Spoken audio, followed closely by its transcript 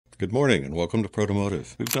Good morning and welcome to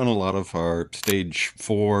Protomotive. We've done a lot of our stage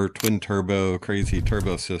 4 twin turbo crazy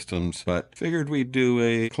turbo systems, but figured we'd do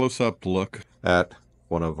a close-up look at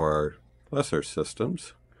one of our lesser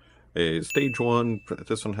systems. A stage 1,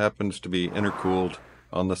 this one happens to be intercooled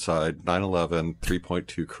on the side, 911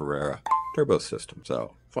 3.2 Carrera turbo system.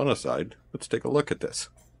 So, fun aside, let's take a look at this.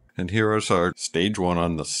 And here is our stage 1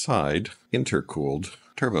 on the side, intercooled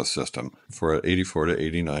turbo system for an 84 to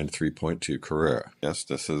 89 3.2 Carrera. Yes,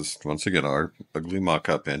 this is once again our ugly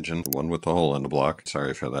mock-up engine, the one with the hole in the block.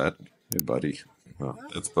 Sorry for that. Hey, buddy. Well,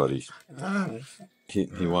 it's Buddy.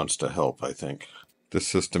 He wants to help, I think. This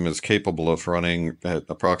system is capable of running at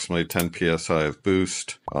approximately 10 psi of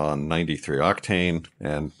boost on 93 octane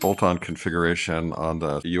and bolt-on configuration on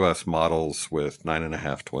the US models with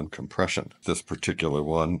 9.5 to 1 compression. This particular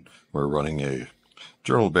one, we're running a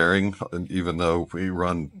journal bearing, and even though we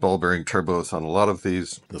run ball bearing turbos on a lot of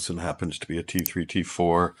these, this one happens to be a T3,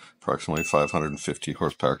 T4, approximately 550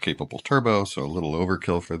 horsepower capable turbo, so a little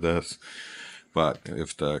overkill for this. But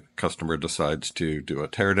if the customer decides to do a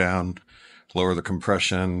teardown, lower the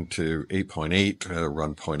compression to 8.8,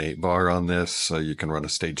 run 0.8 bar on this, so you can run a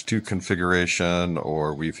stage 2 configuration,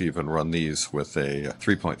 or we've even run these with a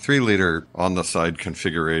 3.3 liter on the side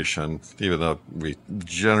configuration, even though we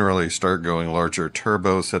generally start going larger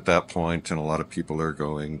turbos at that point, and a lot of people are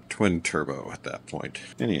going twin turbo at that point.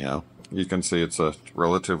 Anyhow, you can see it's a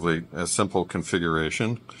relatively simple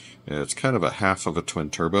configuration. It's kind of a half of a twin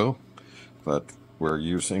turbo, but we're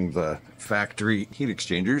using the factory heat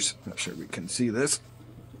exchangers. Not sure we can see this.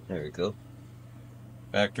 There we go.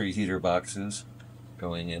 Factory heater boxes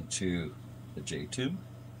going into the J2,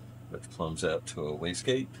 which plumbs out to a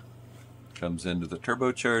wastegate, comes into the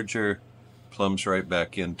turbocharger, plumbs right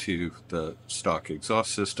back into the stock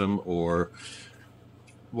exhaust system or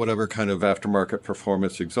whatever kind of aftermarket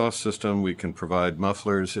performance exhaust system. We can provide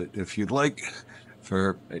mufflers if you'd like.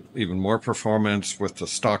 For even more performance with the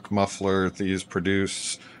stock muffler, these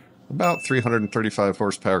produce about 335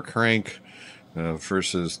 horsepower crank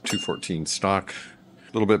versus 214 stock.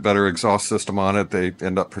 A little bit better exhaust system on it. They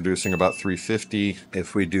end up producing about 350.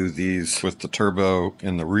 If we do these with the turbo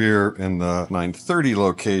in the rear in the 930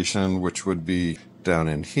 location, which would be down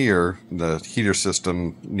in here, the heater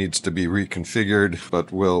system needs to be reconfigured,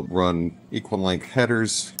 but we'll run equal length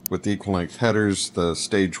headers. With the equal length headers, the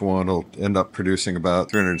stage 1 will end up producing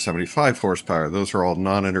about 375 horsepower. Those are all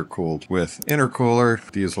non-intercooled. With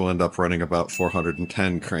intercooler, these will end up running about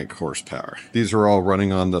 410 crank horsepower. These are all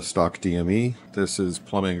running on the stock DME. This is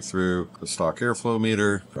plumbing through the stock airflow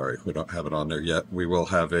meter. Sorry, we don't have it on there yet. We will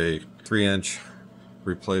have a 3-inch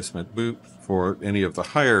replacement boot for any of the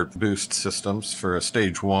higher boost systems. For a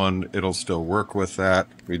stage 1, it'll still work with that.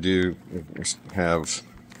 We do have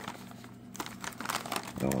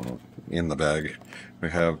in the bag, we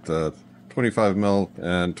have the 25 mil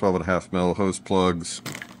and 12.5 mil hose plugs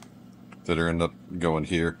that are end up going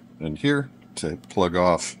here and here to plug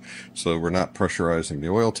off, so we're not pressurizing the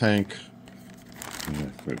oil tank.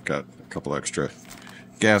 And we've got a couple extra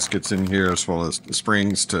gaskets in here, as well as the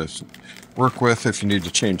springs to work with if you need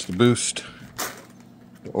to change the boost.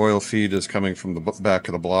 The oil feed is coming from the back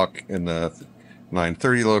of the block in the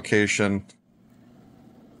 930 location,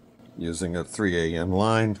 using a 3AM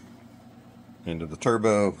line into the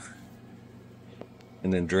turbo,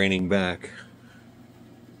 and then draining back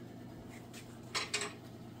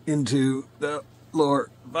into the lower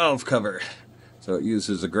valve cover. So it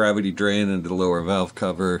uses a gravity drain into the lower valve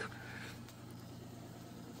cover,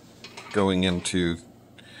 going into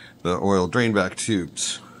the oil drain back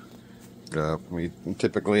tubes. We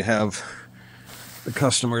typically have the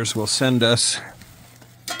customers will send us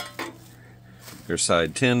their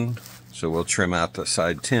side tin, so we'll trim out the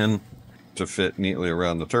side tin to fit neatly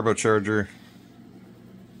around the turbocharger.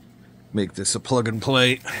 Make this a plug and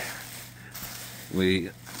play. We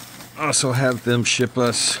also have them ship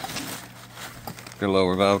us their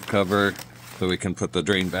lower valve cover so we can put the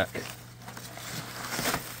drain back.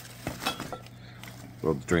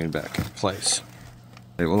 We'll drain back in place.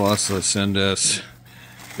 They will also send us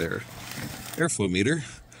their airflow meter.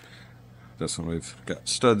 This one we've got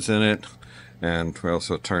studs in it, and we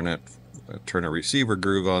also turn a receiver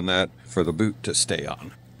groove on that for the boot to stay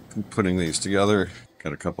on. Putting these together,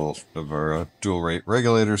 got a couple of our dual rate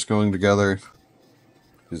regulators going together,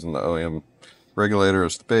 using the OEM regulator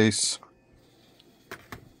as the base.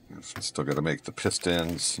 Still got to make the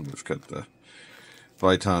pistons, and we've got the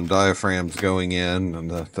Viton diaphragms going in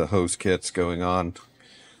and the hose kits going on.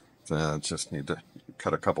 Just need to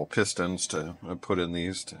cut a couple pistons to put in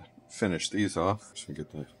these to finish these off, so we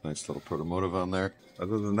get the nice little Protomotive on there.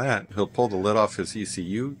 Other than that, he'll pull the lid off his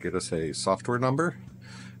ECU, get us a software number,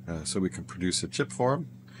 so we can produce a chip for them.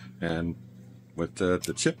 And with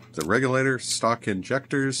the chip, the regulator, stock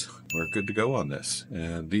injectors, we're good to go on this.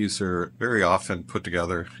 And these are very often put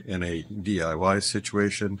together in a DIY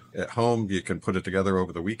situation. At home, you can put it together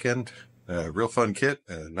over the weekend. Real fun kit,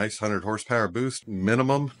 a nice 100 horsepower boost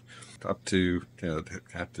minimum, up to,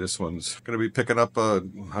 this one's going to be picking up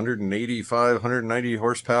 185, 190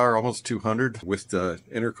 horsepower, almost 200 with the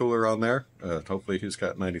intercooler on there. Hopefully he's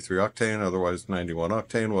got 93 octane, otherwise 91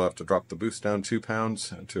 octane. We'll have to drop the boost down 2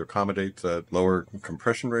 pounds to accommodate the lower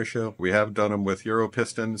compression ratio. We have done them with Euro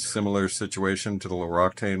pistons, similar situation to the lower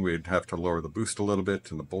octane. We'd have to lower the boost a little bit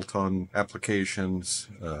in the bolt-on applications,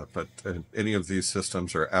 but any of these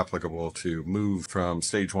systems are applicable to move from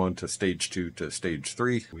stage 1 to stage 2 to stage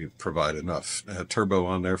 3. We provide enough turbo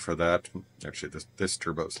on there for that. Actually, this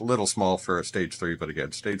turbo is a little small for a stage 3, but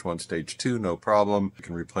again, stage 1, stage 2, no problem. You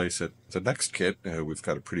can replace it. The next kit, we've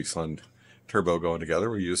got a pretty fun turbo going together.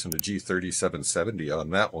 We're using a G3770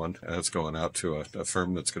 on that one. It's going out to a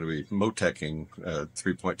firm that's going to be Motecing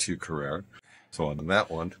 3.2 Carrera. So on that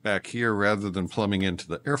one, back here, rather than plumbing into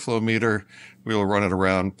the airflow meter, we'll run it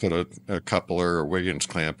around, put a coupler or Wiggins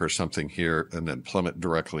clamp or something here, and then plumb it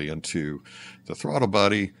directly into the throttle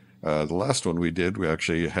body. The last one we did, we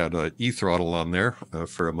actually had an E-throttle on there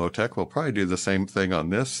for a Motec. We'll probably do the same thing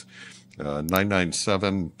on this.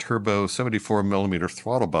 997 turbo 74 millimeter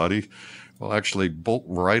throttle body will actually bolt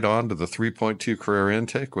right onto the 3.2 Carrera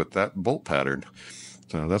intake with that bolt pattern.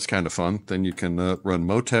 So that's kind of fun. Then you can run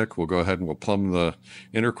Motec. We'll go ahead and we'll plumb the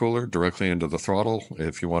intercooler directly into the throttle.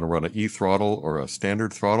 If you want to run an E-throttle or a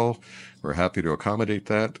standard throttle, we're happy to accommodate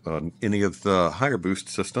that. On any of the higher boost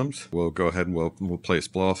systems, we'll go ahead and we'll place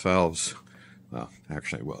blow-off valves. Well,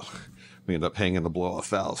 actually, we end up hanging the blow-off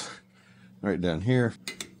valves right down here.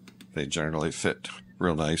 They generally fit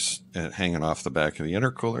real nice and hanging off the back of the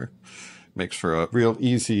intercooler. Makes for a real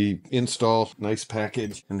easy install, nice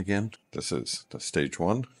package. And again, this is the stage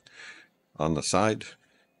 1 on the side,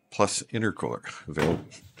 plus intercooler.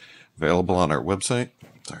 Available on our website.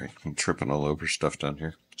 Sorry, I'm tripping all over stuff down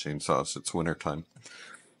here. Chainsaws, it's winter time.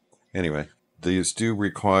 Anyway, these do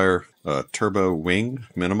require a turbo wing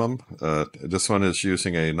minimum. This one is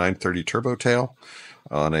using a 930 turbo tail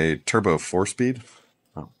on a turbo 4-speed.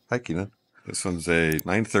 Oh, hi, Keenan. This one's a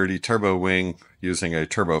 930 turbo wing using a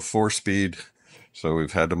turbo 4-speed. So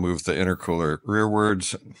we've had to move the intercooler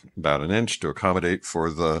rearwards about 1 inch to accommodate for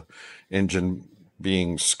the engine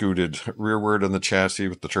being scooted rearward in the chassis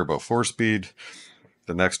with the turbo 4-speed.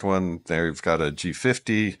 The next one, there you've got a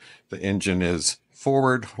G50. The engine is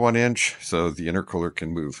forward 1 inch, so the intercooler can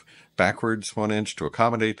move backwards 1 inch to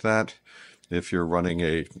accommodate that. If you're running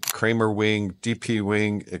a Kramer wing, DP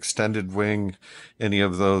wing, extended wing, any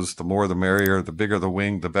of those, the more the merrier, the bigger the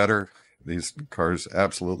wing, the better. These cars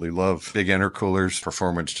absolutely love big intercoolers.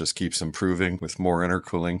 Performance just keeps improving with more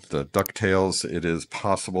intercooling. The ducktails, it is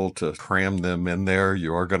possible to cram them in there.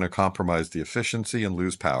 You are going to compromise the efficiency and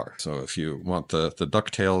lose power. So if you want the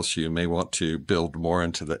ducktails, you may want to build more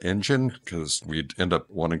into the engine because we'd end up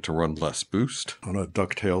wanting to run less boost on a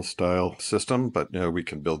ducktail style system. But we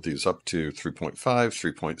can build these up to 3.5,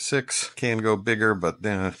 3.6. Can go bigger, but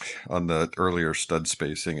on the earlier stud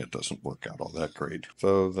spacing, it doesn't work out all that great.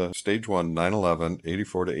 So the stage 1 911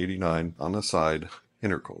 84 to 89 on the side,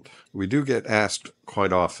 intercooled. We do get asked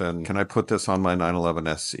quite often, can I put this on my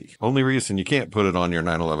 911 SC? Only reason you can't put it on your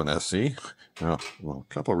 911 SC, well,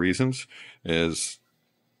 a couple of reasons, is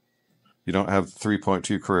you don't have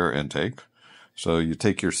 3.2 Carrera intake. So you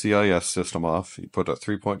take your CIS system off, you put a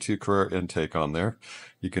 3.2 Carrera intake on there.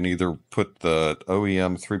 You can either put the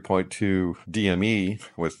OEM 3.2 DME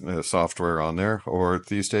with software on there, or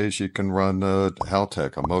these days you can run a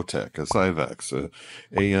Haltech, a Motec, a Cyvex, a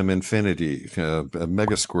AM Infinity, a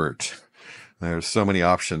Megasquirt. There's so many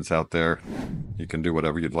options out there. You can do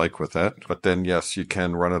whatever you'd like with that. But then, yes, you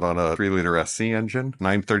can run it on a 3-liter SC engine,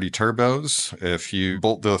 930 turbos. If you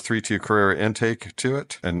bolt the 3.2 Carrera intake to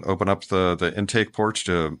it and open up the intake ports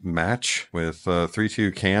to match with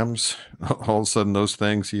 3.2 cams, all of a sudden those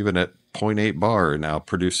things, even at 0.8 bar, now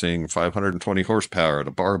producing 520 horsepower. At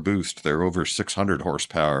a bar boost, they're over 600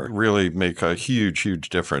 horsepower. Really make a huge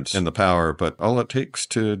difference in the power. But all it takes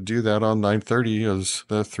to do that on 930 is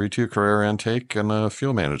the 3.2 Carrera intake and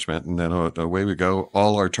fuel management. And then away we go.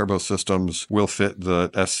 All our turbo systems will fit the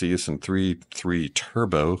SCs and 3.3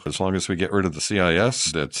 turbo. As long as we get rid of the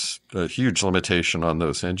CIS, that's a huge limitation on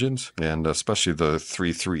those engines. And especially the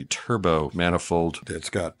 3.3 turbo manifold. It's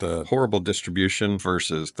got the horrible distribution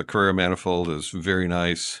versus the Carrera manifold is very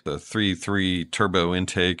nice. The 3.3 turbo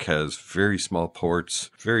intake has very small ports,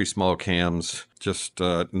 very small cams, just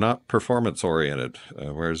not performance oriented.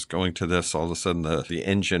 Whereas going to this, all of a sudden the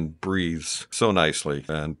engine breathes so nicely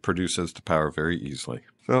and produces the power very easily.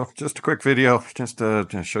 So just a quick video just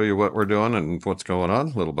to show you what we're doing and what's going on.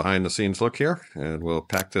 A little behind the scenes look here, and we'll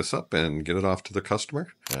pack this up and get it off to the customer.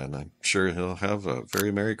 And I'm sure he'll have a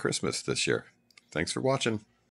very Merry Christmas this year. Thanks for watching.